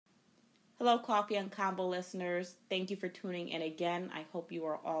Hello, Coffee and Combo listeners. Thank you for tuning in again. I hope you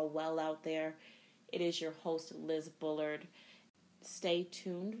are all well out there. It is your host, Liz Bullard. Stay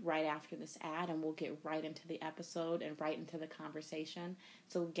tuned right after this ad, and we'll get right into the episode and right into the conversation.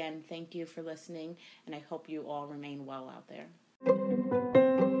 So, again, thank you for listening, and I hope you all remain well out there.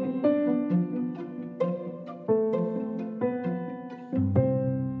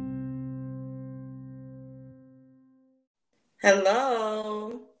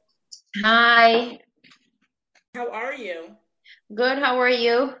 Hello. Hi. How are you? Good. How are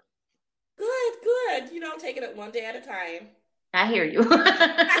you? Good, good. Taking it one day at a time. I hear you.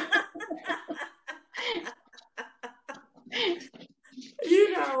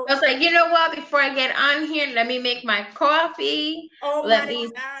 You know, I was like, you know what? Before I get on here, let me make my coffee. oh Let my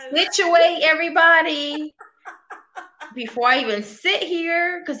me gosh. situate everybody before I even sit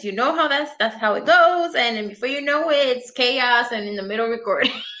here, because you know how that's how it goes. And then before you know it, it's chaos and in the middle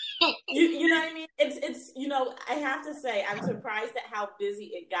recording. You know what I mean? It's I have to say I'm surprised at how busy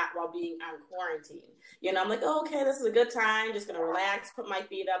it got while being on quarantine. I'm like, oh, okay, this is a good time, just gonna relax, put my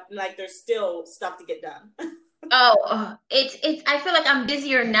feet up, and like there's still stuff to get done. It's. I feel like I'm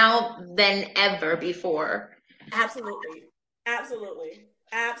busier now than ever before. Absolutely. Absolutely.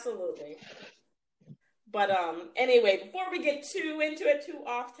 Absolutely. But anyway, before we get too into it, too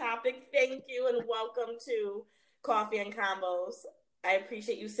off topic, thank you and welcome to Coffee and Combos. I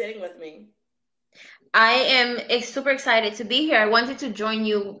appreciate you sitting with me. I am super excited to be here. I wanted to join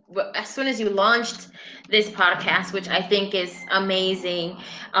you as soon as you launched this podcast, which I think is amazing.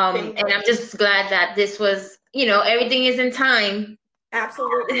 Thank And I'm you. just glad that this was, everything is in time.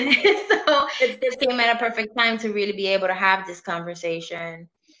 Absolutely. So It's it came at a perfect time to really be able to have this conversation.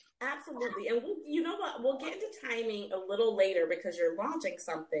 Absolutely. And you know what? We'll get into timing a little later because you're launching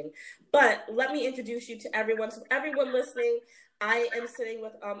something. But let me introduce you to everyone. So, everyone listening, I am sitting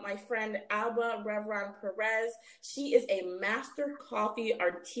with my friend Alba Revron Perez. She is a master coffee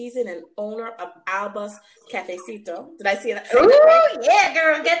artisan and owner of Alba's Cafecito. Did I say that right? Ooh, yeah,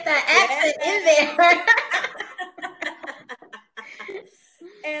 girl, get that accent in there.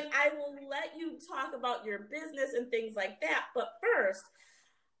 And I will let you talk about your business and things like that. But first,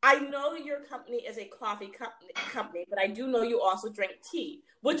 I know your company is a coffee company, but I do know you also drink tea.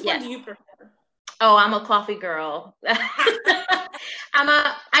 Which one Yes. do you prefer? Oh, I'm a coffee girl.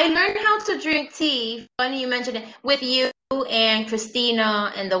 I learned how to drink tea. Funny you mentioned it with you and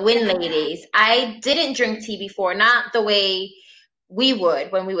Christina and the Win Yeah. ladies. I didn't drink tea before, not the way we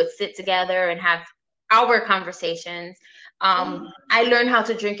would when we would sit together and have our conversations. I learned how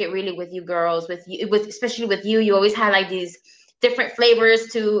to drink it really with you girls, with you, with especially with you. You always had like these different flavors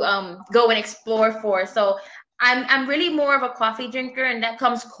to go and explore for. So I'm really more of a coffee drinker, and that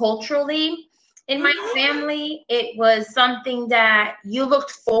comes culturally. In my family, it was something that you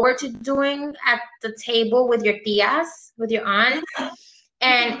looked forward to doing at the table with your tias, with your aunt.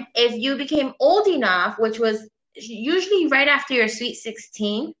 And if you became old enough, which was usually right after your sweet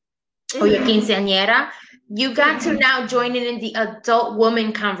 16 or your quinceañera, you got to now join in the adult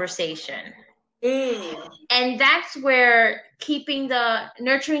woman conversation. And that's where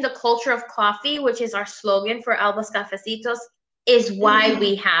nurturing the culture of coffee, which is our slogan for Alba's Cafecitos, is why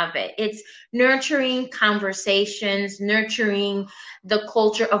we have it. It's nurturing conversations, nurturing the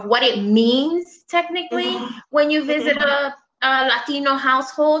culture of what it means technically when you visit a Latino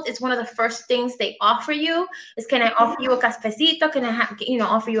household. It's one of the first things they offer you is, can I offer you a cafecito? Can I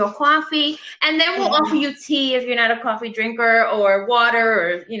offer you a coffee? And then we'll offer you tea if you're not a coffee drinker, or water,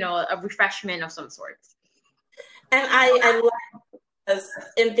 or a refreshment of some sort. And I love, because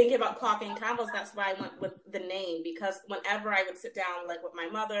in thinking about coffee and combos, that's why I went with the name, because whenever I would sit down like with my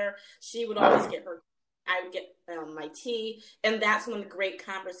mother, she would always get her, I would get my tea, and that's when the great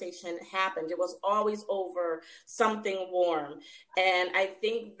conversation happened. It was always over something warm, and I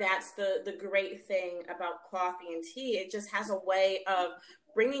think that's the great thing about coffee and tea. It just has a way of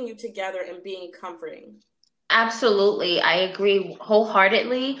bringing you together and being comforting. Absolutely. I agree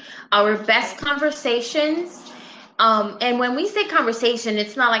wholeheartedly. Our best conversations, and when we say conversation,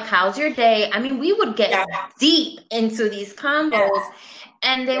 it's not like, how's your day? I mean, we would get deep into these combos,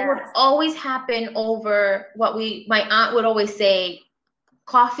 and they would always happen over what my aunt would always say,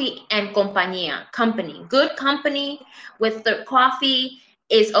 coffee and compañía, company. Good company with the coffee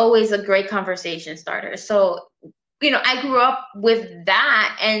is always a great conversation starter. So, I grew up with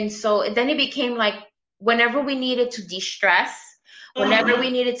that. And so then it became like, whenever we needed to de-stress, whenever we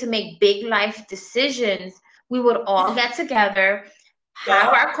needed to make big life decisions, we would all get together,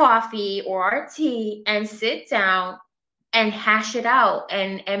 have our coffee or our tea, and sit down and hash it out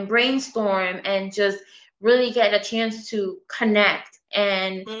and brainstorm and just really get a chance to connect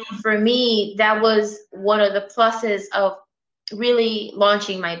And Mm-hmm. for me, that was one of the pluses of really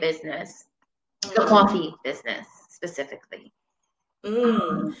launching my business, the coffee business specifically.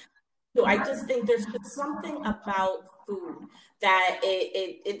 Mm. So I just think there's just something about food that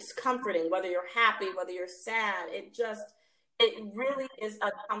it's comforting, whether you're happy, whether you're sad. It really is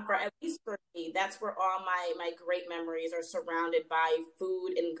a comfort, at least for me. That's where all my great memories are surrounded by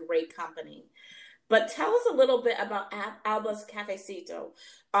food and great company. But tell us a little bit about Alba's Cafecito.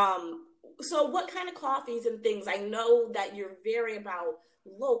 So what kind of coffees and things? I know that you're very about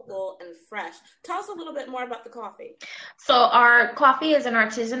local and fresh. Tell us a little bit more about the coffee. So our coffee is an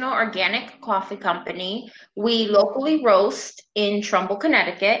artisanal organic coffee company. We locally roast in Trumbull,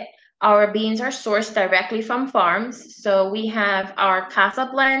 Connecticut. Our beans are sourced directly from farms. So we have our Casa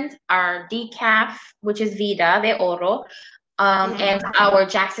Blend, our decaf, which is Vida de Oro, Mm-hmm. and our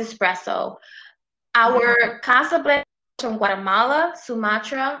Jack's Espresso. Our Casa Blend is from Guatemala,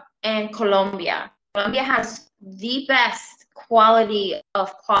 Sumatra, and Colombia. Colombia has the best quality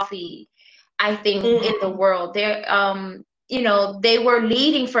of coffee, I think, in the world. They were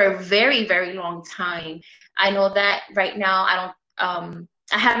leading for a very, very long time. I know that right now I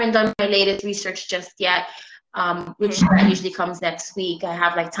haven't done my latest research just yet, which that usually comes next week. I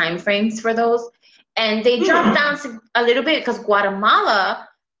have like time frames for those. And they dropped down a little bit because Guatemala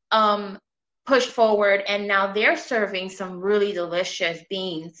pushed forward, and now they're serving some really delicious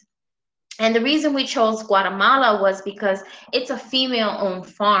beans. And the reason we chose Guatemala was because it's a female-owned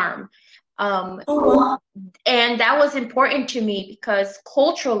farm. And that was important to me because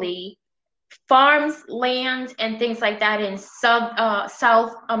culturally, farms, land, and things like that in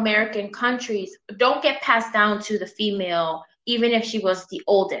South American countries don't get passed down to the female, even if she was the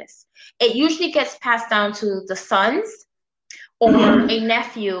oldest. It usually gets passed down to the sons or a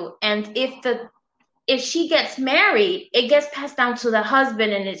nephew. And if she gets married, it gets passed down to the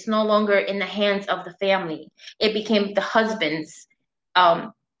husband, and it's no longer in the hands of the family. It became the husband's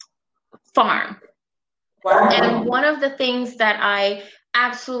farm. Wow. And one of the things that I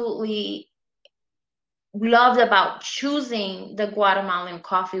absolutely loved about choosing the Guatemalan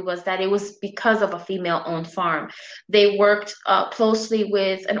coffee was that it was because of a female-owned farm. They worked closely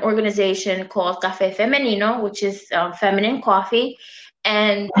with an organization called Café Femenino, which is feminine coffee.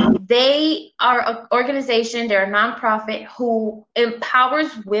 And they are an organization, they're a nonprofit who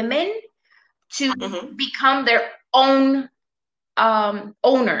empowers women to become their own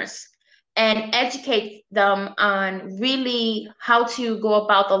owners and educate them on really how to go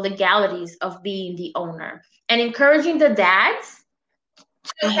about the legalities of being the owner, and encouraging the dads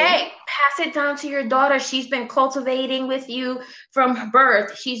to, hey, pass it down to your daughter. She's been cultivating with you from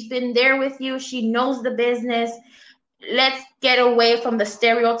birth. She's been there with you. She knows the business. Let's get away from the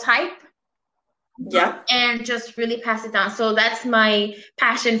stereotype. Yeah. And just really pass it down. So that's my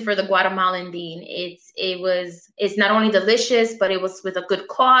passion for the Guatemalan bean. It's not only delicious, but it was with a good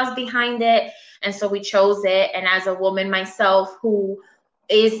cause behind it. And so we chose it. And as a woman myself who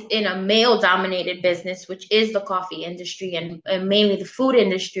is in a male dominated business, which is the coffee industry and mainly the food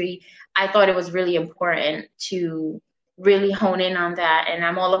industry, I thought it was really important to really hone in on that. And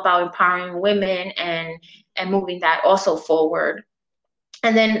I'm all about empowering women and moving that also forward.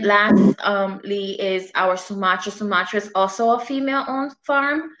 And then lastly is our Sumatra. Sumatra is also a female-owned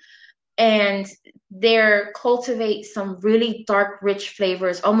farm, and they cultivate some really dark, rich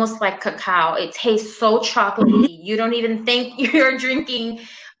flavors, almost like cacao. It tastes so chocolatey. You don't even think you're drinking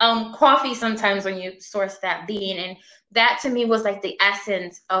coffee sometimes when you source that bean. And that to me was like the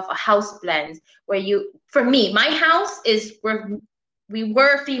essence of a house blend, where for me, my house is where we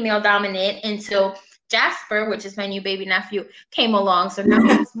were female dominant until Jasper, which is my new baby nephew, came along. So now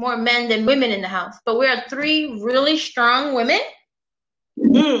it's more men than women in the house. But we're 3 really strong women.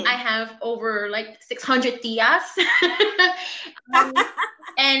 I have over like 600 tias.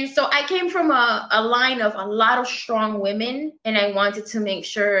 And so I came from a line of a lot of strong women, and I wanted to make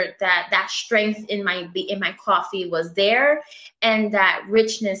sure that strength in my coffee was there, and that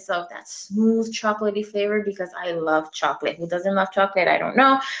richness of that smooth chocolatey flavor, because I love chocolate. Who doesn't love chocolate? I don't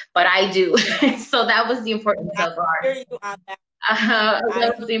know, but I do. So that was the importance of our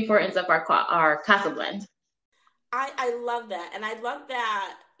Casa Blend. I love that, and I love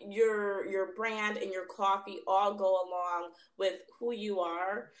that your brand and your coffee all go along with who you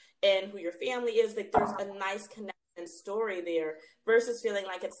are and who your family is. Like there's a nice connection story there versus feeling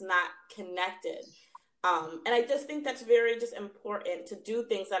like it's not connected. And I just think that's very just important to do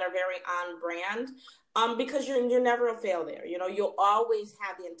things that are very on brand. Because you're never a fail there. You know, you'll always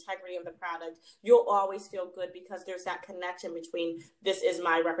have the integrity of the product. You'll always feel good because there's that connection between this is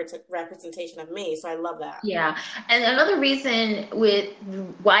my representation of me. So I love that. Yeah. And another reason with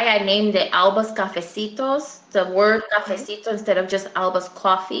why I named it Alba's Cafecitos, the word cafecito instead of just Alba's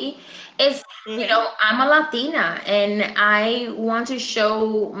coffee, is, you know, I'm a Latina and I want to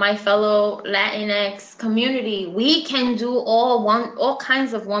show my fellow Latinx community we can do all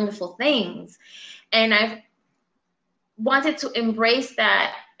kinds of wonderful things. And I've wanted to embrace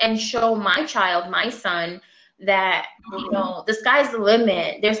that and show my child, my son, that, you know, the sky's the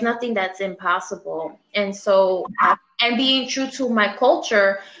limit. There's nothing that's impossible. And so, and being true to my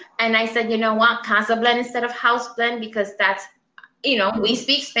culture, and I said, you know what, Casa Blend instead of House Blend, because that's, you know, we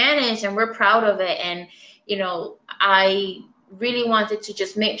speak Spanish and we're proud of it. And, you know, I really wanted to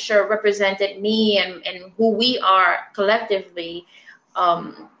just make sure it represented me and who we are collectively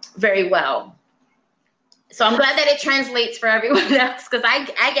very well. So I'm glad that it translates for everyone else, because I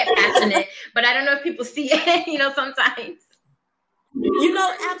get passionate, but I don't know if people see it, you know, sometimes. You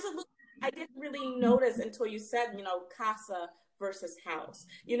know, absolutely. I didn't really notice until you said, you know, casa versus house.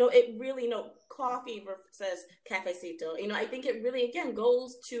 You know, it really, you know, coffee versus cafecito. You know, I think it really, again,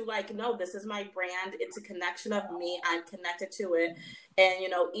 goes to like, no, this is my brand. It's a connection of me. I'm connected to it. And, you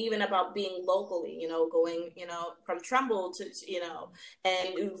know, even about being locally, you know, going, you know, from Trumbull to, you know,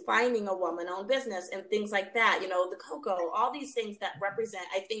 and finding a woman-owned business and things like that, you know, the cocoa, all these things that represent,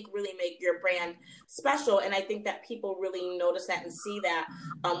 I think really make your brand special. And I think that people really notice that and see that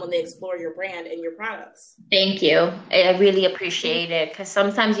when they explore your brand and your products. Thank you. I really appreciate it, because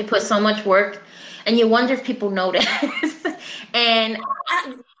sometimes you put so much work and you wonder if people notice. And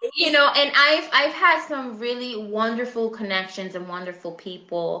you know, and I've had some really wonderful connections and wonderful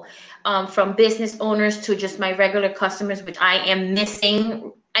people, from business owners to just my regular customers, which I am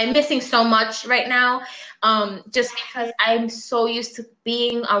missing. I'm missing so much right now, just because I'm so used to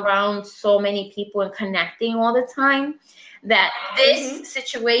being around so many people and connecting all the time, that this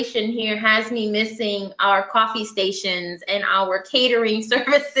situation here has me missing our coffee stations and our catering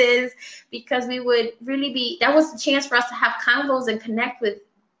services, because we would really be, that was a chance for us to have convos and connect with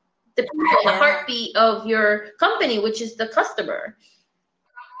the heartbeat of your company, which is the customer.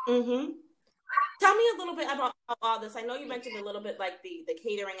 Tell me a little bit about all this. I know you mentioned a little bit like the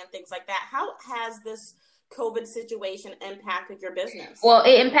catering and things like that. How has this COVID situation impacted your business? Well,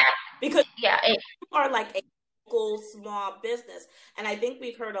 it impacts, because you are like a local small business, and I think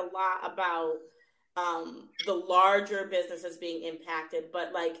we've heard a lot about the larger businesses being impacted,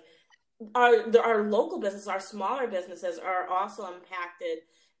 but like our local businesses, our smaller businesses are also impacted.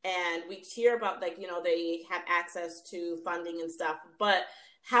 And we hear about, like, you know, they have access to funding and stuff, but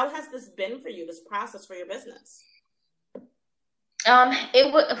how has this been for you, this process for your business?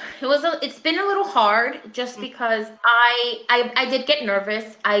 It's been a little hard, just because I did get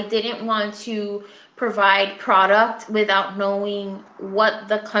nervous. I didn't want to provide product without knowing what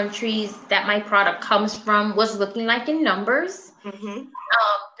the countries that my product comes from was looking like in numbers.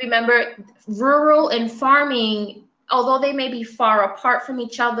 Remember, rural and farming, although they may be far apart from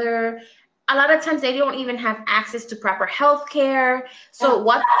each other, a lot of times they don't even have access to proper health care. So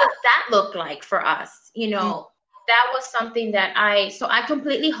what does that look like for us? You know, that was something that I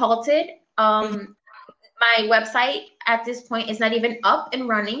completely halted. My website at this point is not even up and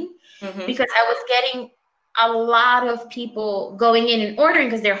running, because I was getting a lot of people going in and ordering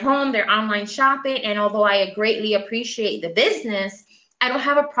because they're home, they're online shopping. And although I greatly appreciate the business, I don't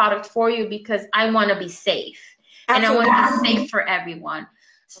have a product for you because I want to be safe. And I want to be safe for everyone.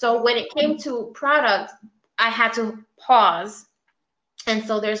 So when it came to product, I had to pause. And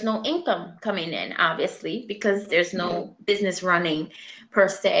so there's no income coming in, obviously, because there's no business running per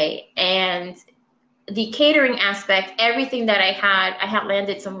se. And the catering aspect, everything that I had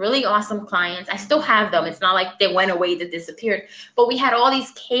landed some really awesome clients. I still have them. It's not like they went away, they disappeared. But we had all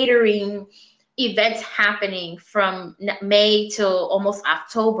these catering events happening from May till almost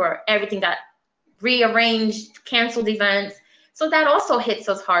October. Everything got rearranged, canceled events. So that also hits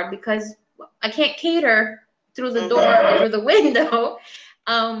us hard, because I can't cater through the door or through the window,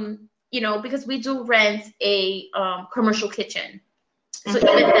 you know, because we do rent a commercial kitchen. So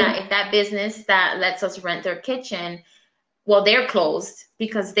even if that business that lets us rent their kitchen, well, they're closed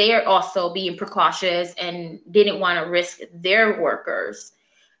because they're also being precautious and didn't want to risk their workers.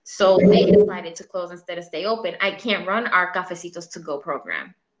 So they decided to close instead of stay open. I can't run our Cafecitos to Go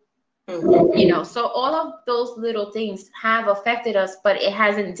program. You know, so all of those little things have affected us, but it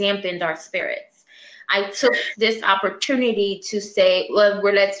hasn't dampened our spirits. I took this opportunity to say, well,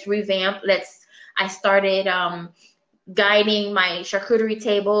 let's revamp. I started guiding my charcuterie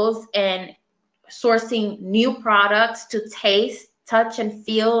tables and sourcing new products to taste, touch, and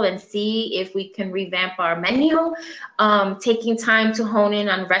feel and see if we can revamp our menu. Taking time to hone in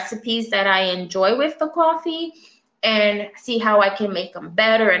on recipes that I enjoy with the coffee and see how I can make them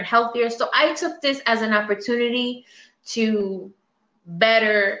better and healthier. So I took this as an opportunity to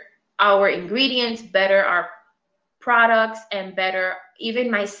better our ingredients, better our products, and better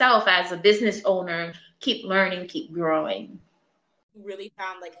even myself as a business owner, keep learning, keep growing. Really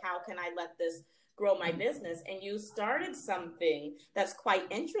found like, how can I let this grow my business? And you started something that's quite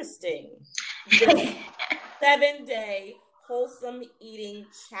interesting. This 7-day wholesome eating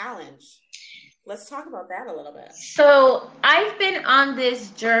challenge. Let's talk about that a little bit. So I've been on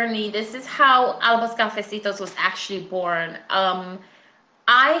this journey. This is how Alba's Cafecitos was actually born.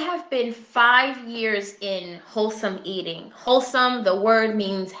 I have been 5 years in wholesome eating. Wholesome, the word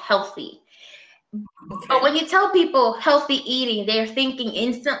means healthy. Okay. But when you tell people healthy eating, they're thinking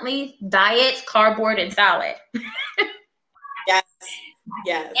instantly diets, cardboard, and salad. Yes.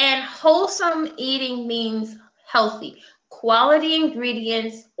 Yes. And wholesome eating means healthy. Quality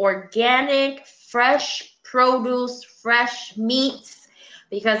ingredients, organic, fresh produce, fresh meats.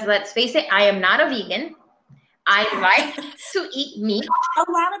 Because let's face it, I am not a vegan. I like to eat meat.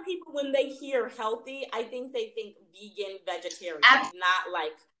 A lot of people, when they hear healthy, I think they think vegan, vegetarian, not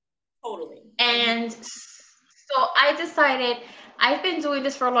like totally. And so I decided, I've been doing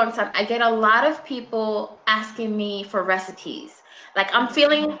this for a long time. I get a lot of people asking me for recipes. Like, I'm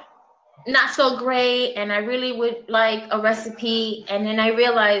feeling not so great and I really would like a recipe. And then I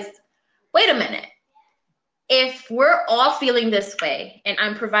realized, wait a minute. If we're all feeling this way and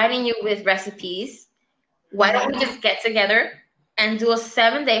I'm providing you with recipes, why don't we just get together and do a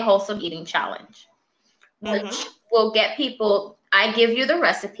 7-day wholesome eating challenge, which will get people, I give you the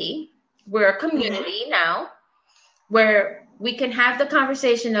recipe. We're a community now where we can have the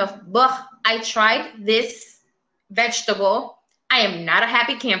conversation of, I tried this vegetable. I am not a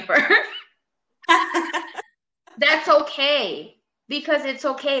happy camper. That's okay, because it's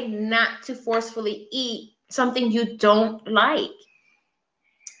okay not to forcefully eat something you don't like.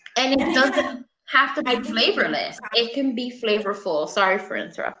 And it doesn't have to be flavorless. It can be flavorful. Sorry for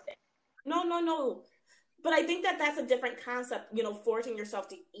interrupting. No. But I think that that's a different concept, forcing yourself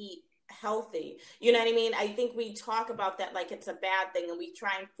to eat healthy. You know what I mean? I think we talk about that like it's a bad thing, and we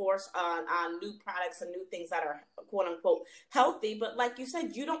try and force on new products and new things that are quote unquote healthy. But like you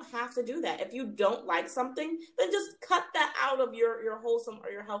said, you don't have to do that. If you don't like something, then just cut that out of your wholesome or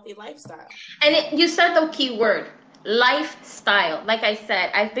your healthy lifestyle. And you said the key word, lifestyle. Like I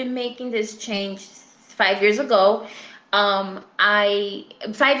said, I've been making this change 5 years ago. 5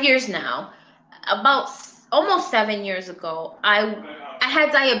 years now, about almost 7 years ago, I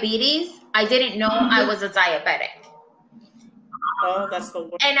had diabetes. I didn't know I was a diabetic. Oh, that's the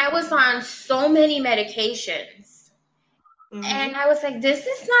worst. And I was on so many medications. And I was like, this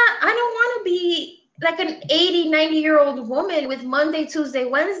is not, I don't want to be like an 80, 90-year-old woman with Monday, Tuesday,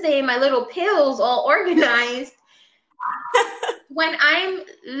 Wednesday, my little pills all organized when I'm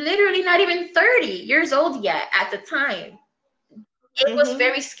literally not even 30 years old yet at the time. It was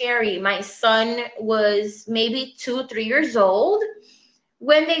very scary. My son was maybe 2, 3 years old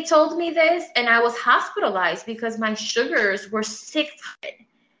when they told me this, and I was hospitalized because my sugars were 600.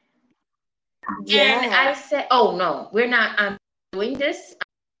 Yeah. And I said, oh no, I'm doing this. I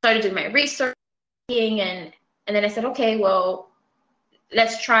started doing my research, and then I said, okay, well,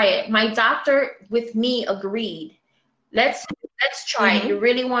 let's try it. My doctor with me agreed. Let's try it. You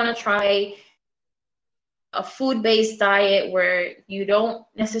really want to try a food-based diet where you don't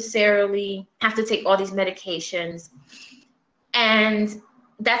necessarily have to take all these medications. And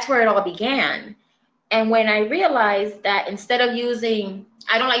that's where it all began. And when I realized that instead of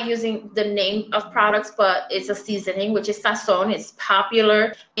I don't like using the name of products, but it's a seasoning, which is sazon. It's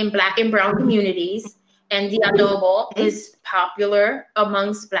popular in Black and brown communities. And the adobo is popular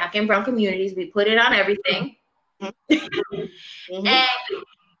amongst Black and brown communities. We put it on everything. And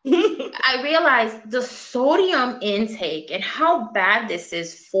I realized the sodium intake and how bad this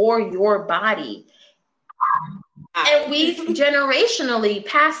is for your body. And we've generationally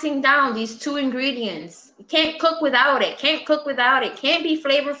passing down these 2 ingredients. Can't cook without it. Can't be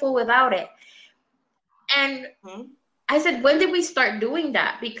flavorful without it. And I said, when did we start doing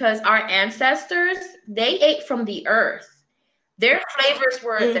that? Because our ancestors, they ate from the earth. Their flavors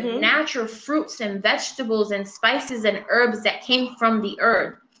were the natural fruits and vegetables and spices and herbs that came from the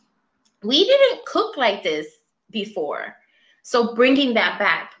earth. We didn't cook like this before. So bringing that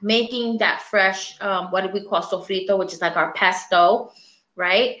back, making that fresh, what do we call sofrito, which is like our pesto,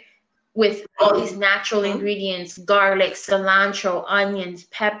 right? With all these natural ingredients, garlic, cilantro, onions,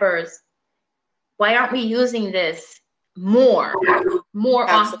 peppers. why aren't we using this more Absolutely.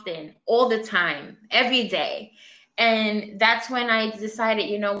 often, all the time, every day? And that's when I decided,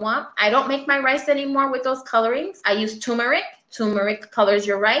 you know what? I don't make my rice anymore with those colorings. I use turmeric. Turmeric colors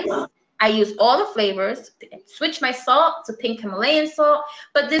your rice. I use all the flavors, switch my salt to pink Himalayan salt.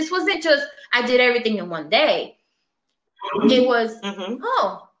 But this wasn't just, I did everything in one day. It was,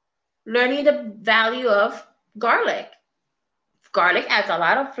 learning the value of garlic. Garlic adds a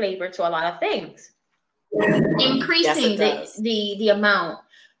lot of flavor to a lot of things. Increasing the amount,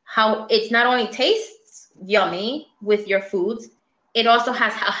 how it's not only tastes yummy with your foods, it also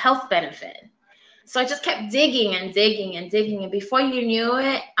has a health benefit. So I just kept digging and digging and digging, and before you knew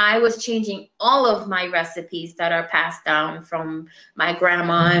it, I was changing all of my recipes that are passed down from my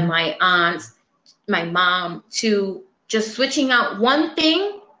grandma and my aunts, my mom, to just switching out one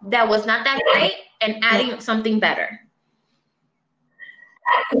thing that was not that great and adding something better.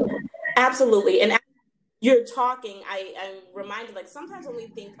 Absolutely. And you're talking, I'm reminded, like, sometimes when we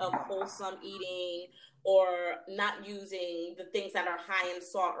think of wholesome eating or not using the things that are high in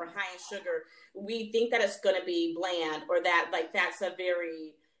salt or high in sugar, we think that it's going to be bland, or that, like, that's a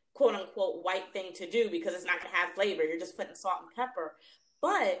very quote unquote white thing to do because it's not going to have flavor. You're just putting salt and pepper.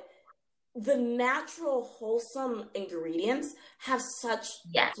 But the natural wholesome ingredients have such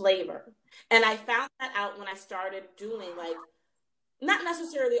flavor. And I found that out when I started doing, like, not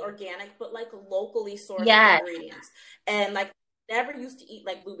necessarily organic, but like locally sourced ingredients. And like, never used to eat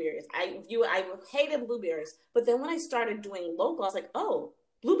like blueberries. I hated blueberries. But then when I started doing local, I was like, oh,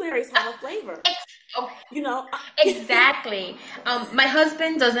 blueberries have a flavor. You know? Exactly. My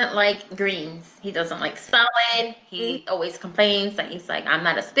husband doesn't like greens. He doesn't like salad. He always complains that he's like, I'm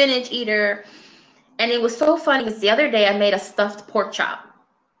not a spinach eater. And it was so funny because the other day I made a stuffed pork chop.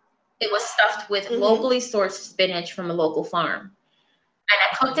 It was stuffed with locally sourced spinach from a local farm. And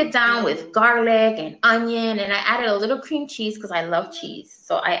I cooked it down with garlic and onion, and I added a little cream cheese because I love cheese.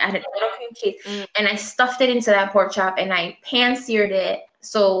 So I added a little cream cheese, and I stuffed it into that pork chop, and I pan-seared it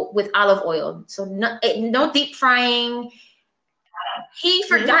with olive oil. So no deep frying. He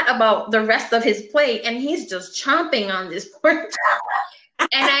forgot about the rest of his plate, and he's just chomping on this pork chop.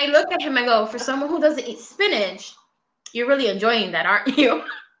 And I look at him, I go, for someone who doesn't eat spinach, you're really enjoying that, aren't you?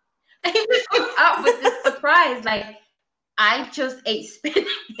 And he was up with this surprise, like, I just ate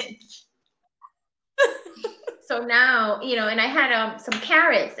spinach. So now, and I had some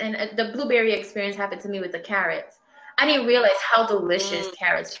carrots, and the blueberry experience happened to me with the carrots. I didn't realize how delicious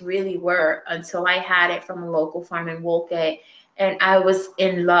carrots really were until I had it from a local farm in Woolgate, and I was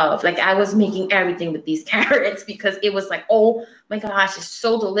in love. Like, I was making everything with these carrots because it was like, oh my gosh, it's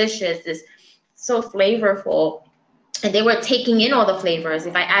so delicious. It's so flavorful. And they were taking in all the flavors.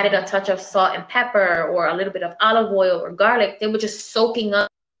 If I added a touch of salt and pepper or a little bit of olive oil or garlic, they were just soaking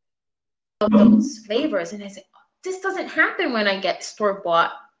up those flavors. And I said, this doesn't happen when I get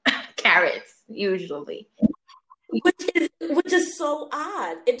store-bought carrots, usually. Which is so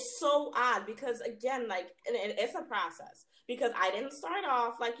odd. It's so odd because, again, like, and it's a process. Because I didn't start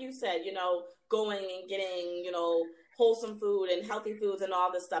off, like you said, going and getting, wholesome food and healthy foods and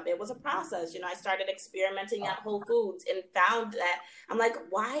all this stuff. It was a process. I started experimenting at Whole Foods and found that I'm like,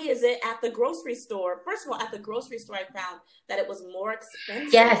 why is it at the grocery store? First of all, at the grocery store, I found that it was more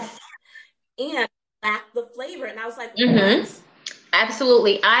expensive. Yes. And lacked the flavor. And I was like, what?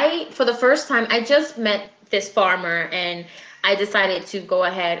 Absolutely. For the first time, I just met this farmer and I decided to go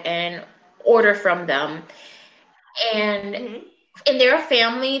ahead and order from them. And and they're a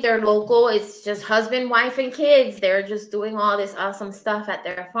family, they're local. It's just husband, wife, and kids. They're just doing all this awesome stuff at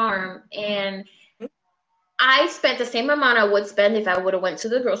their farm. And I spent the same amount I would spend if I would have went to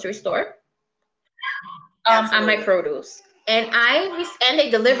the grocery store on my produce. And they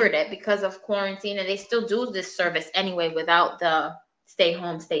delivered it because of quarantine, and they still do this service anyway without the stay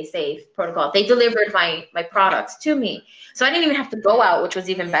home, stay safe protocol. They delivered my products to me. So I didn't even have to go out, which was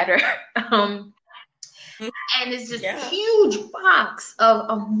even better. And it's just a huge box of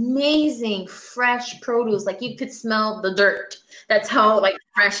amazing fresh produce. Like, you could smell the dirt. That's how like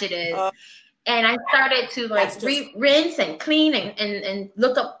fresh it is. And I started to like rinse and clean and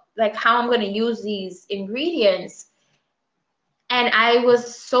look up like how I'm going to use these ingredients. And I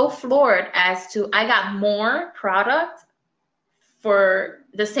was so floored as to I got more product for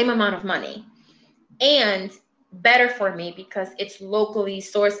the same amount of money and better for me because it's locally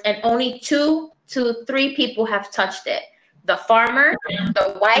sourced and only 2 to 3 people have touched it. The farmer,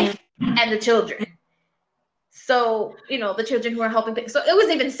 the wife, and the children. So, the children who are helping. So it was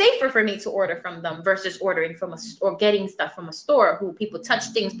even safer for me to order from them versus ordering from or getting stuff from a store who people touch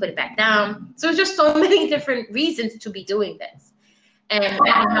things, put it back down. So there's just so many different reasons to be doing this. and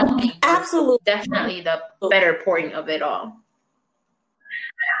eating healthy was Absolutely. definitely the better point of it all.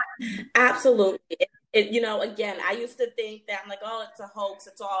 Absolutely. You know, again, I used to think that I'm like, oh, it's a hoax,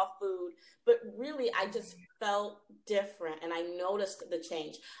 it's all food. But really, I just felt different and I noticed the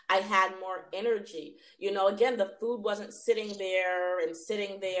change. I had more energy. You know, again, the food wasn't sitting there and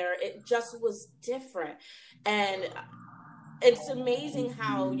sitting there, it just was different. And it's amazing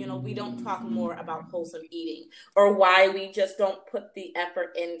how, you know, we don't talk more about wholesome eating or why we just don't put the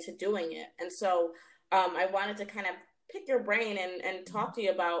effort into doing it. And so I wanted to kind of pick your brain and talk to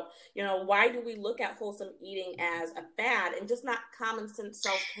you about, you know, why do we look at wholesome eating as a fad and just not common sense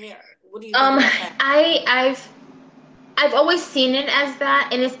self-care? What do you think about that? I've always seen it as that,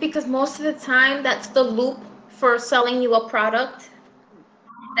 and it's because most of the time that's the loop for selling you a product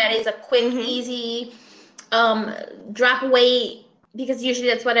that is a quick, easy, drop weight, because usually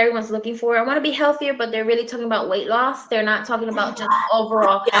that's what everyone's looking for. I want to be healthier, but they're really talking about weight loss. They're not talking about just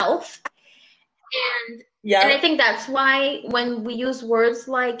overall health. And I think that's why when we use words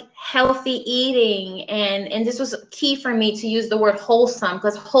like healthy eating, and this was key for me to use the word wholesome,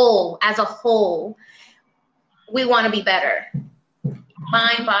 because whole, as a whole, we want to be better,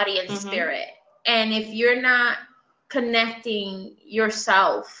 mind, body, and spirit. And if you're not connecting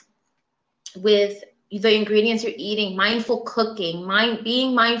yourself with the ingredients you're eating, mindful cooking,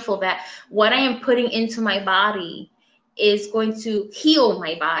 being mindful that what I am putting into my body is going to heal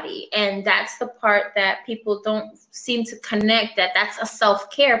my body. And that's the part that people don't seem to connect, that's a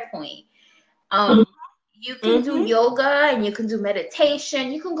self-care point. You can do yoga and you can do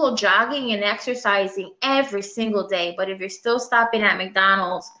meditation. You can go jogging and exercising every single day. But if you're still stopping at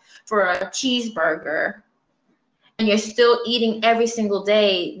McDonald's for a cheeseburger and you're still eating every single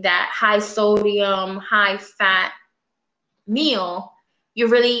day that high sodium, high fat meal, you're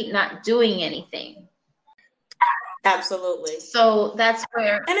really not doing anything. Absolutely. So that's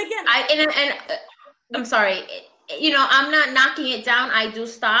where, and again, I'm sorry, you know, I'm not knocking it down. I do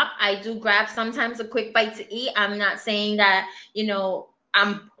stop. I do grab sometimes a quick bite to eat. I'm not saying that, you know,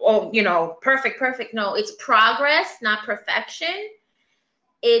 I'm, you know, perfect. No, it's progress, not perfection.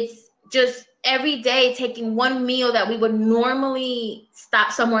 It's just every day taking one meal that we would normally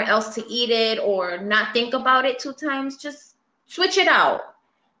stop somewhere else to eat it or not think about it 2 times, just switch it out.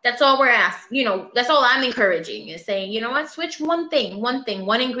 That's all we're asking, you know, that's all I'm encouraging is saying, you know what, switch one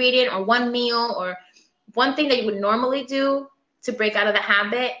ingredient or one meal or one thing that you would normally do to break out of the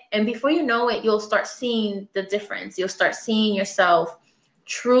habit. And before you know it, you'll start seeing the difference. You'll start seeing yourself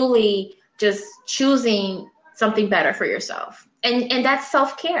truly just choosing something better for yourself. And that's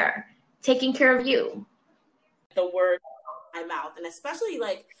self-care, taking care of you. The word in my mouth, and especially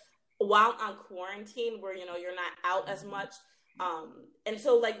like while on quarantine where, you know, you're not out as much. And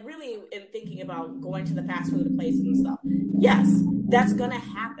so like really in thinking about going to the fast food places and stuff, yes, that's gonna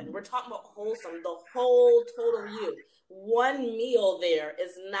happen. We're talking about wholesome, the whole total you. One meal there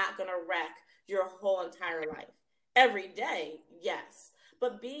is not gonna wreck your whole entire life. Every day, yes.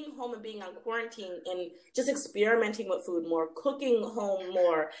 But being home and being on quarantine and just experimenting with food more, cooking home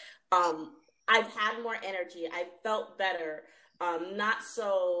more, I've had more energy. I felt better. Not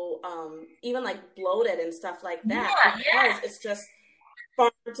so even like bloated and stuff like that, because it's just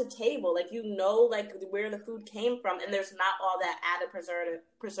farm to table. Like, you know, like where the food came from, and there's not all that added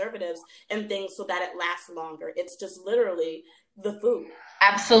preservatives and things so that it lasts longer. It's just literally the food.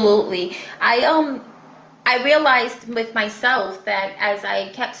 Absolutely. I realized with myself that as I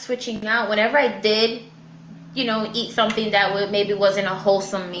kept switching out, whenever I did, you know, eat something that maybe wasn't a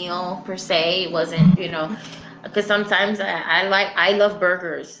wholesome meal per se, it wasn't, you know, because sometimes I love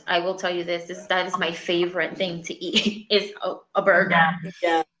burgers. I will tell you that is my favorite thing to eat is a burger.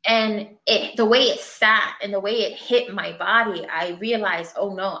 Yeah. And the way it sat and the way it hit my body, I realized,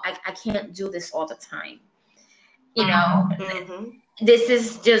 oh no, I can't do this all the time. You know, this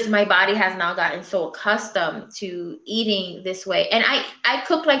is just, my body has now gotten so accustomed to eating this way. And I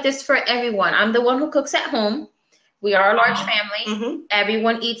cook like this for everyone. I'm the one who cooks at home. We are a large family.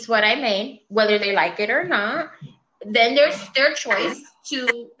 Everyone eats what I made, whether they like it or not. Then there's their choice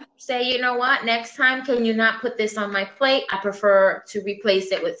to say, you know what, next time, can you not put this on my plate? I prefer to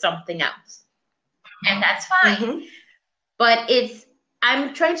replace it with something else. And that's fine. But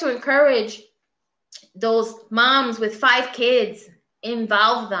I'm trying to encourage those moms with 5 kids,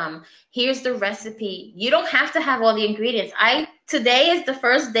 involve them. Here's the recipe. You don't have to have all the ingredients. Today is the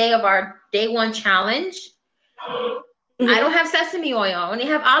first day of our day 1 challenge. I don't have sesame oil. I only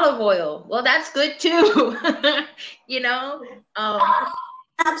have olive oil. Well, that's good too. You know?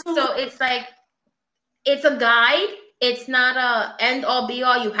 So it's like, it's a guide. It's not a end all be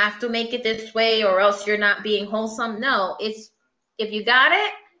all. You have to make it this way or else you're not being wholesome. No, it's If you got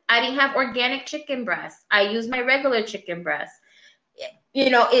it, I didn't have organic chicken breast. I use my regular chicken breast.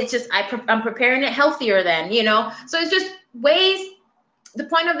 It's just I'm preparing it healthier then, So it's just ways. The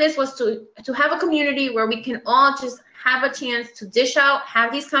point of this was to have a community where we can all just have a chance to dish out,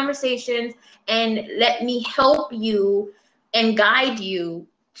 have these conversations, and let me help you and guide you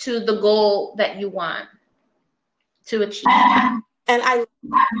to the goal that you want to achieve. And I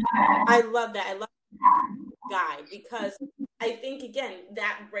love that. I love guide, because I think, again,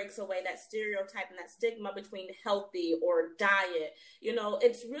 that breaks away that stereotype and that stigma between healthy or diet.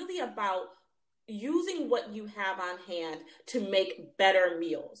 It's really about using what you have on hand to make better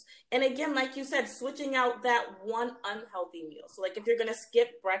meals. And again, like you said, switching out that one unhealthy meal. So like if you're going to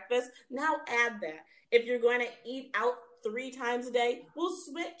skip breakfast, now add that. If you're going to eat out 3 times a day, we'll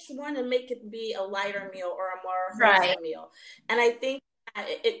switch one and make it be a lighter meal or a more wholesome meal. And I think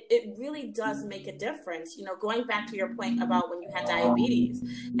it really does make a difference. Going back to your point about when you had diabetes,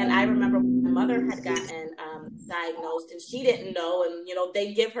 and I remember when my mother had gotten diagnosed and she didn't know, and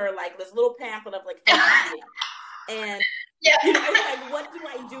they give her like this little pamphlet of like healthy eating, and it's like, what do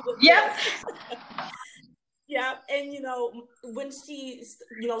I do with this? Yeah, and when she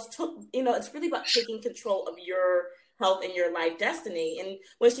took, it's really about taking control of your health and your life destiny. And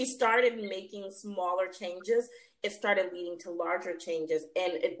when she started making smaller changes, it started leading to larger changes,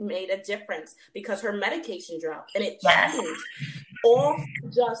 and it made a difference because her medication dropped and it changed.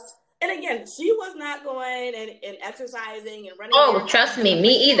 And again, she was not going and exercising and running. Oh, trust me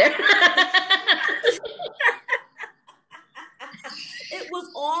either. It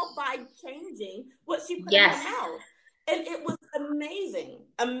was all by changing what she put in her mouth. And it was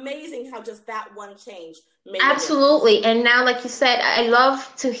amazing how just that one change made Absolutely. And now, like you said, I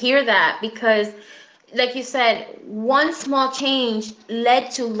love to hear that, because like you said, one small change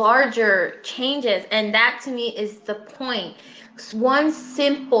led to larger changes. And that to me is the point. One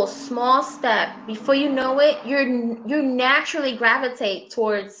simple, small step, before you know it, you naturally gravitate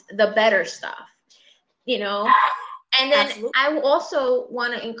towards the better stuff, And then Absolutely. I also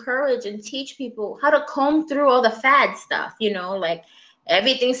want to encourage and teach people how to comb through all the fad stuff, like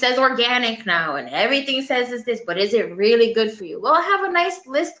everything says organic now and everything says this, but is it really good for you? Well, I have a nice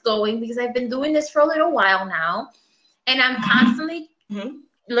list going because I've been doing this for a little while now, and I'm constantly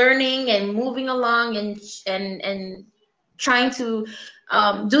learning and moving along and trying to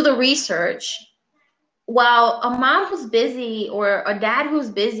do the research. While a mom who's busy or a dad who's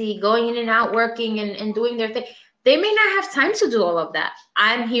busy going in and out working and doing their thing, they may not have time to do all of that.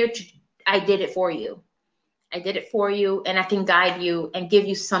 I'm here I did it for you. And I can guide you and give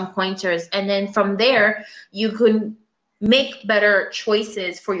you some pointers. And then from there, you can make better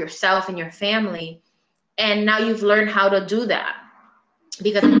choices for yourself and your family. And now you've learned how to do that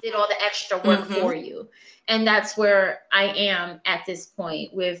because I did all the extra work for you. And that's where I am at this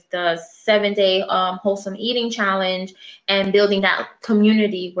point with the 7-day wholesome eating challenge and building that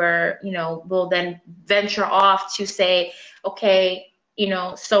community where, we'll then venture off to say, okay,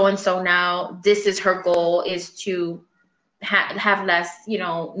 so-and-so now, this is her goal, is to have less,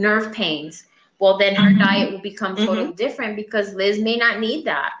 nerve pains. Well, then her diet will become totally different because Liz may not need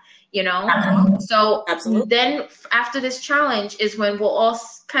that. So Absolutely. Then after this challenge is when we'll all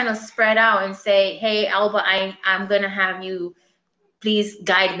kind of spread out and say, hey, Alba, I'm going to have you please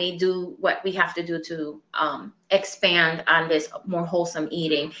guide me, do what we have to do to expand on this more wholesome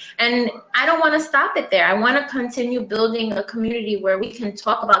eating. And I don't want to stop it there. I want to continue building a community where we can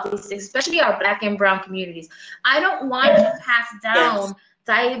talk about these things, especially our Black and Brown communities. I don't want to pass down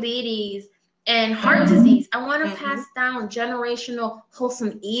diabetes and heart disease. I want to pass down generational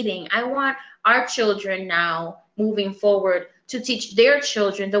wholesome eating. I want our children now moving forward to teach their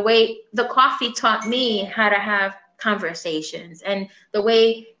children the way the coffee taught me how to have conversations, and the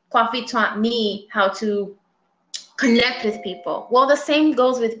way coffee taught me how to connect with people. Well, the same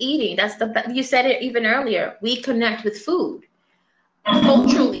goes with eating. You said it even earlier. We connect with food.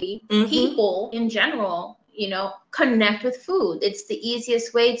 Culturally, people in general, connect with food. It's the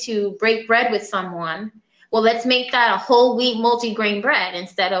easiest way to break bread with someone. Well, let's make that a whole wheat multigrain bread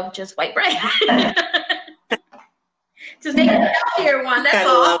instead of just white bread. Just make it a healthier one. That's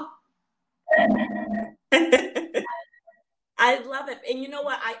all. I love it. And you know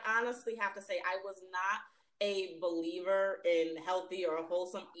what? I honestly have to say, I was not a believer in healthy or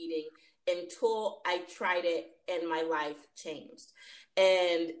wholesome eating until I tried it and my life changed.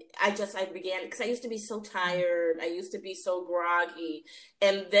 And I began, because I used to be so tired. I used to be so groggy.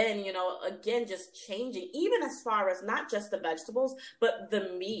 And then, again, just changing, even as far as not just the vegetables, but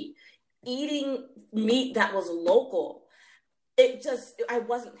the meat, eating meat that was local. I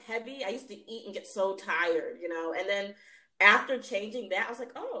wasn't heavy. I used to eat and get so tired, and then after changing that, I was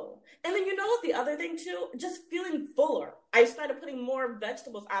like, oh. And then you know what? The other thing too, just feeling fuller. I started putting more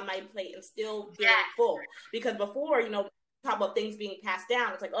vegetables on my plate and still feeling full. Because before, talk about things being passed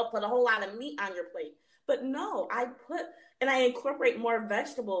down. It's like, oh, put a whole lot of meat on your plate. But no, I incorporate more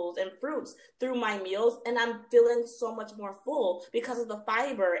vegetables and fruits through my meals, and I'm feeling so much more full because of the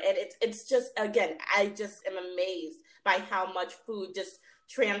fiber. And it's just, again, I just am amazed by how much food just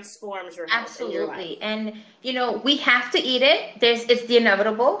transforms your health and your life. Absolutely. And we have to eat it. It's the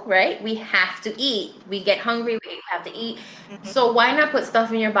inevitable, right? We have to eat. We get hungry, we have to eat. So why not put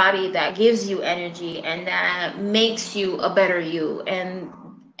stuff in your body that gives you energy and that makes you a better you? And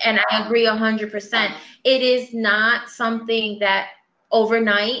I agree 100%. It is not something that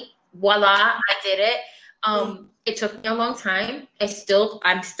overnight, voila, I did it. It took me a long time. I'm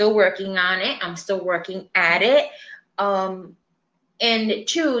still working on it. I'm still working at it. And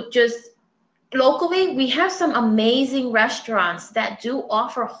two, just locally, we have some amazing restaurants that do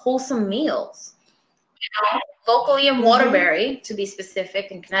offer wholesome meals. Locally in Waterbury, to be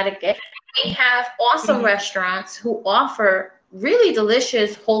specific, in Connecticut, we have awesome restaurants who offer really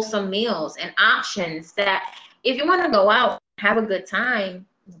delicious, wholesome meals and options that if you want to go out and have a good time,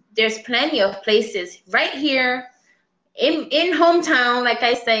 there's plenty of places right here in hometown, like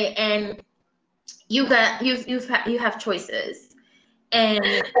I say, and you have choices and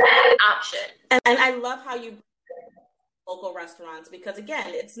option. And I love how you local restaurants, because again,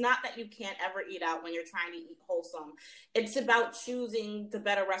 it's not that you can't ever eat out when you're trying to eat wholesome. It's about choosing the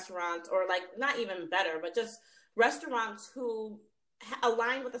better restaurants, or like not even better, but just restaurants who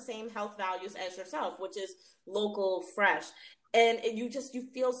align with the same health values as yourself, which is local, fresh. And you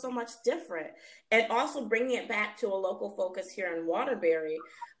feel so much different. And also bringing it back to a local focus here in Waterbury,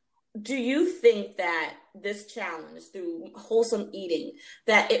 do you think that this challenge through wholesome eating,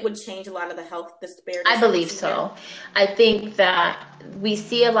 that it would change a lot of the health disparities? I believe so. I think that we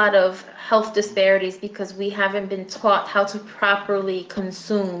see a lot of health disparities because we haven't been taught how to properly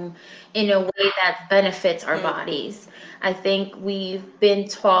consume in a way that benefits our bodies. I think we've been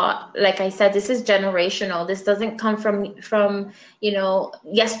taught, like I said, this is generational. This doesn't come from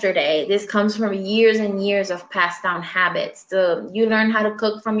yesterday. This comes from years and years of passed down habits. You learn how to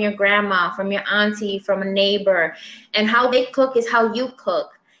cook from your grandma, from your auntie, from a neighbor, and how they cook is how you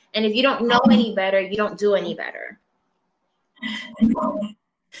cook. And if you don't know any better, you don't do any better.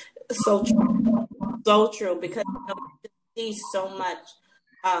 So true. So true, because we see so much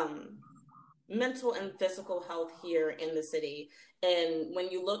mental and physical health here in the city. And when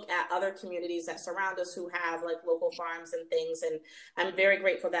you look at other communities that surround us who have like local farms and things, and I'm very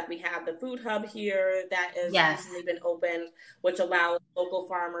grateful that we have the food hub here that has recently been opened, which allows local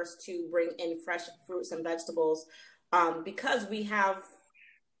farmers to bring in fresh fruits and vegetables, because we have,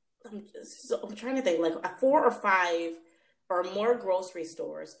 I'm trying to think, like 4 or 5 or more grocery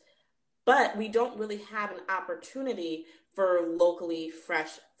stores, but we don't really have an opportunity for locally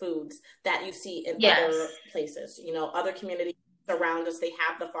fresh foods that you see in other places. Other communities around us, they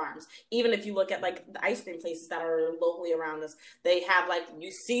have the farms. Even if you look at like the ice cream places that are locally around us, they have like, you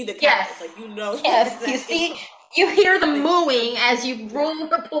see the cows, like you hear the mooing as you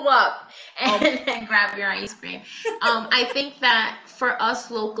pull up and grab your ice cream. I think that for us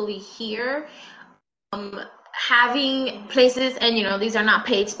locally here, having places, and these are not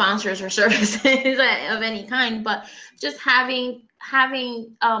paid sponsors or services of any kind, but just having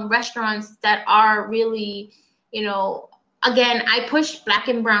restaurants that are really, again, I push Black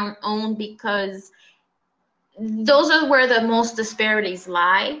and brown owned because those are where the most disparities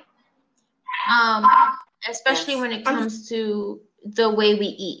lie, especially when it comes to the way we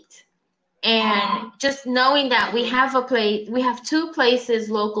eat. And just knowing that we have 2 places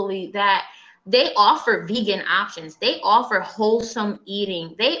locally that they offer vegan options. They offer wholesome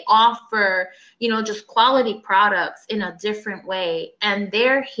eating. They offer, just quality products in a different way. And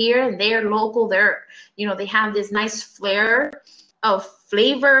they're here and they're local. They have this nice flair of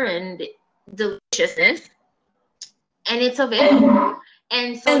flavor and deliciousness. And it's available.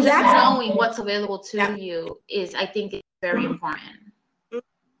 And so just knowing what's available to you is, I think, it's very important.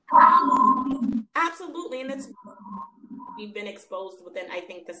 Absolutely. And we've been exposed within, I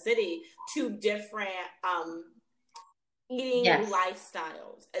think, the city to different eating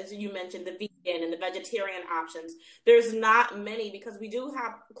lifestyles. As you mentioned, the vegan and the vegetarian options. There's not many, because we do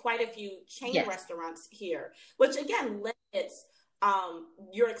have quite a few chain restaurants here, which again limits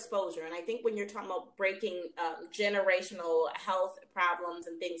your exposure. And I think when you're talking about breaking generational health problems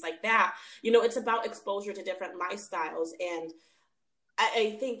and things like that, it's about exposure to different lifestyles. And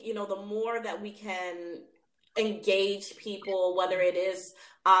I think, the more that we can engage people, whether it is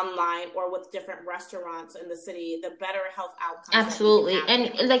online or with different restaurants in the city, the better health outcomes that we can Absolutely. have.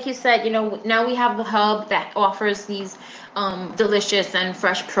 And like you said, now we have the hub that offers these delicious and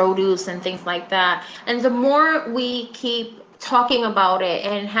fresh produce and things like that. And the more we keep talking about it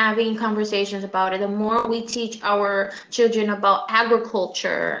and having conversations about it, the more we teach our children about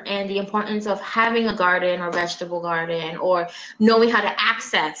agriculture and the importance of having a garden or vegetable garden, or knowing how to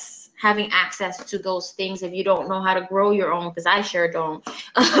having access to those things if you don't know how to grow your own, because I sure don't.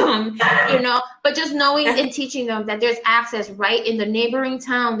 But just knowing and teaching them that there's access right in the neighboring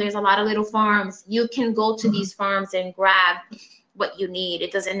town. There's a lot of little farms. You can go to these farms and grab what you need.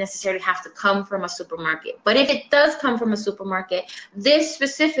 It doesn't necessarily have to come from a supermarket. But if it does come from a supermarket, this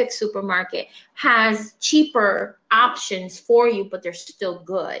specific supermarket has cheaper options for you, but they're still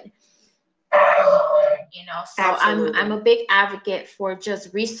good. So I'm a big advocate for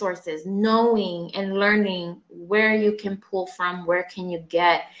just resources, knowing and learning where you can pull from, where can you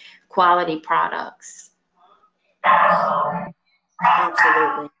get quality products.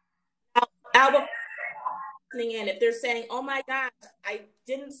 Absolutely. Alba, listening in, if they're saying, oh my gosh, I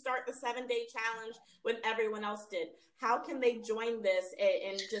didn't start the 7-day challenge when everyone else did, how can they join this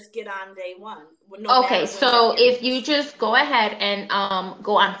and just get on day one? Okay, so if you just go ahead and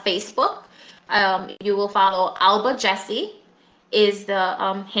go on Facebook, you will follow Alba Jessie is the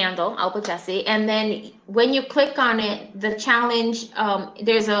handle, Alba Jessie, and then when you click on it, the challenge,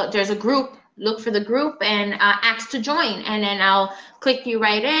 there's a group. Look for the group and ask to join, and then I'll click you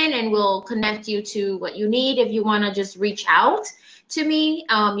right in, and we'll connect you to what you need. If you want to just reach out to me,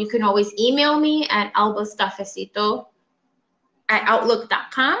 you can always email me at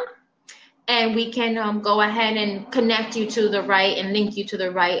albastafecito@outlook.com. And we can go ahead and connect you to the right and link you to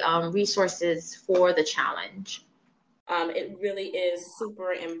the right resources for the challenge. It really is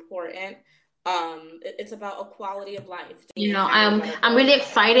super important. It's about a quality of life. I'm really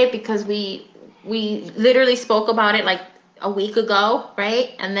excited because we literally spoke about it like a week ago,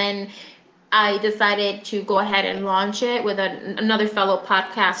 right? And then I decided to go ahead and launch it with another fellow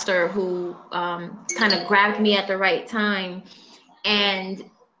podcaster who kind of grabbed me at the right time. And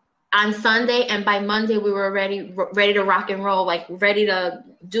on Sunday and by Monday, we were ready to rock and roll, like ready to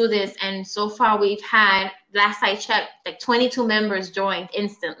do this. And so far we've had, last I checked, like 22 members joined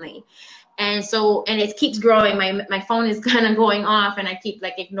instantly. And it keeps growing. My phone is kind of going off and I keep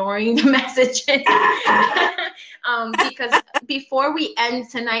like ignoring the messages because before we end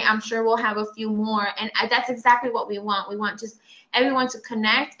tonight, I'm sure we'll have a few more. And that's exactly what we want. We want just everyone to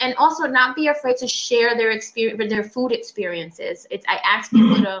connect and also not be afraid to share their experience, their food experiences. I ask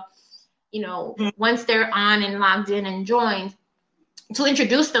people to, once they're on and logged in and joined, to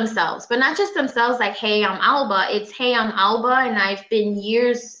introduce themselves, but not just themselves like, hey, I'm Alba. It's, hey, I'm Alba, and I've been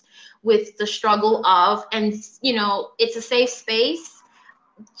years with the struggle of, and it's a safe space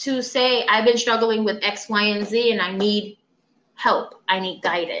to say, I've been struggling with X, Y, and Z, and I need help. I need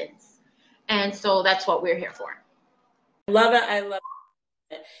guidance. And so that's what we're here for. I love it.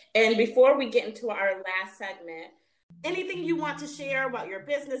 And before we get into our last segment, anything you want to share about your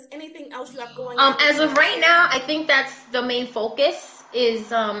business, anything else you have going on? As of right now, I think that's the main focus is,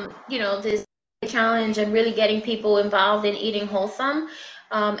 this challenge and really getting people involved in eating wholesome.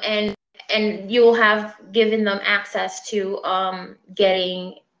 And you'll have given them access to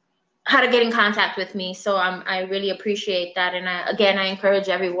how to get in contact with me. So I really appreciate that. And I encourage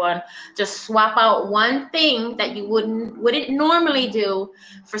everyone, just swap out one thing that you wouldn't normally do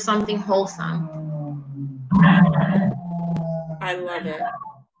for something wholesome. I love it.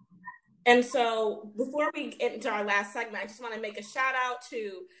 And so before we get into our last segment, I just want to make a shout out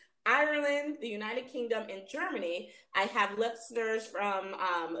to Ireland, the United Kingdom, and Germany. I have listeners from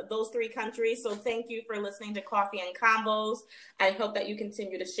those 3 countries. So thank you for listening to Coffee and Combos. I hope that you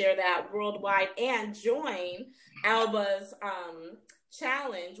continue to share that worldwide and join Alba's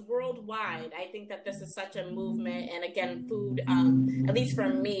challenge worldwide. I think that this is such a movement, and again, food, at least for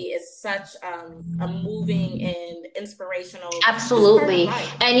me, is such a moving and inspirational. Absolutely.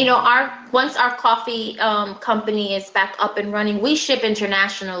 And once our coffee company is back up and running, we ship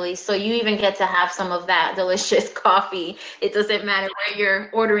internationally, so you even get to have some of that delicious coffee. It doesn't matter where you're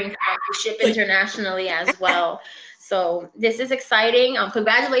ordering from, we ship internationally as well. So this is exciting.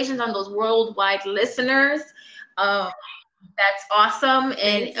 Congratulations on those worldwide listeners. That's awesome.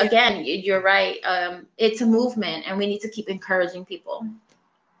 And again, you're right. It's a movement and we need to keep encouraging people.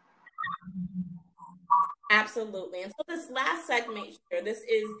 Absolutely. And so this last segment here, this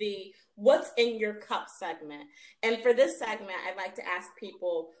is the what's in your cup segment. And for this segment, I'd like to ask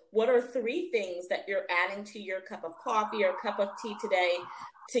people, what are 3 things that you're adding to your cup of coffee or cup of tea today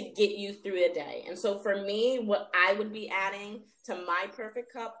to get you through a day? And so for me, what I would be adding to my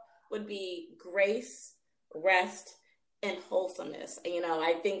perfect cup would be grace, rest, and wholesomeness.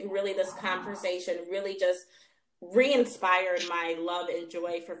 I think really this conversation really just re-inspired my love and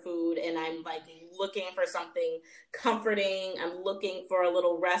joy for food, and I'm like looking for something comforting. I'm looking for a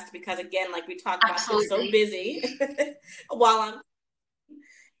little rest because, again, like we talked about, I'm so busy while I'm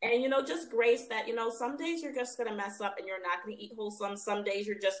and just grace that some days you're just gonna mess up and you're not gonna eat wholesome. Some days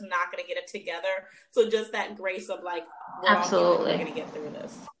you're just not gonna get it together. So just that grace of like, we're gonna get through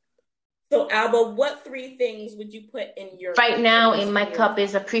this. So Alba, what 3 things would you put in your right now in my cup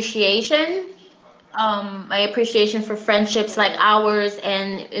is appreciation. My appreciation for friendships like ours,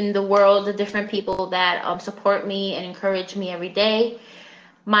 and in the world, the different people that support me and encourage me every day.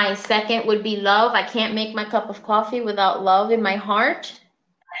 My second would be love. I can't make my cup of coffee without love in my heart.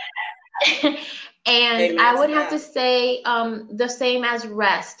 And I would have to say the same as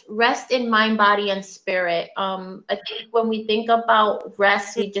rest in mind, body, and spirit. I think when we think about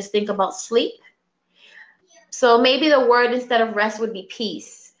rest, we just think about sleep. So maybe the word instead of rest would be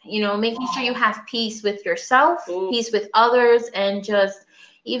peace. Making sure you have peace with yourself, peace with others, and just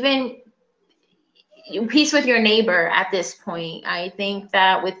even peace with your neighbor at this point. I think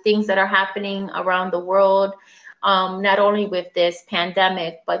that with things that are happening around the world, not only with this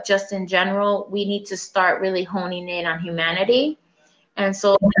pandemic, but just in general, we need to start really honing in on humanity. And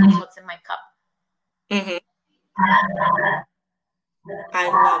so that's what's in my cup. Mm-hmm. I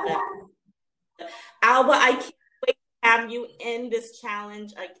love it. Alba, I can't wait to have you in this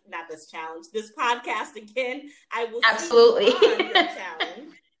challenge, this podcast again. I will absolutely see you on your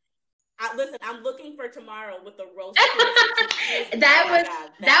challenge. Listen, I'm looking for tomorrow with the roast.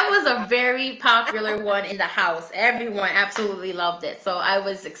 that was a very popular one in the house. Everyone absolutely loved it. So I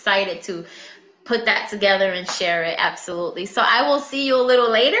was excited to put that together and share it. Absolutely. So I will see you a little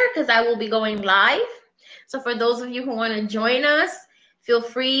later because I will be going live. So for those of you who want to join us, feel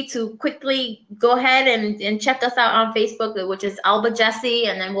free to quickly go ahead and check us out on Facebook, which is Alba Jessie,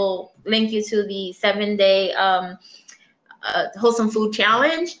 and then we'll link you to the 7-day Wholesome Food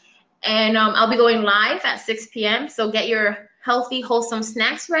Challenge. And I'll be going live at 6 p.m. So get your healthy, wholesome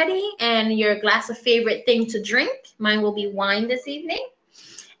snacks ready and your glass of favorite thing to drink. Mine will be wine this evening.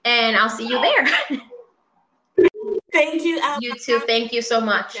 And I'll see you there. Thank you, Alba. You too. Thank you so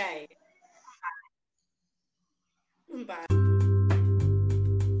much. Okay.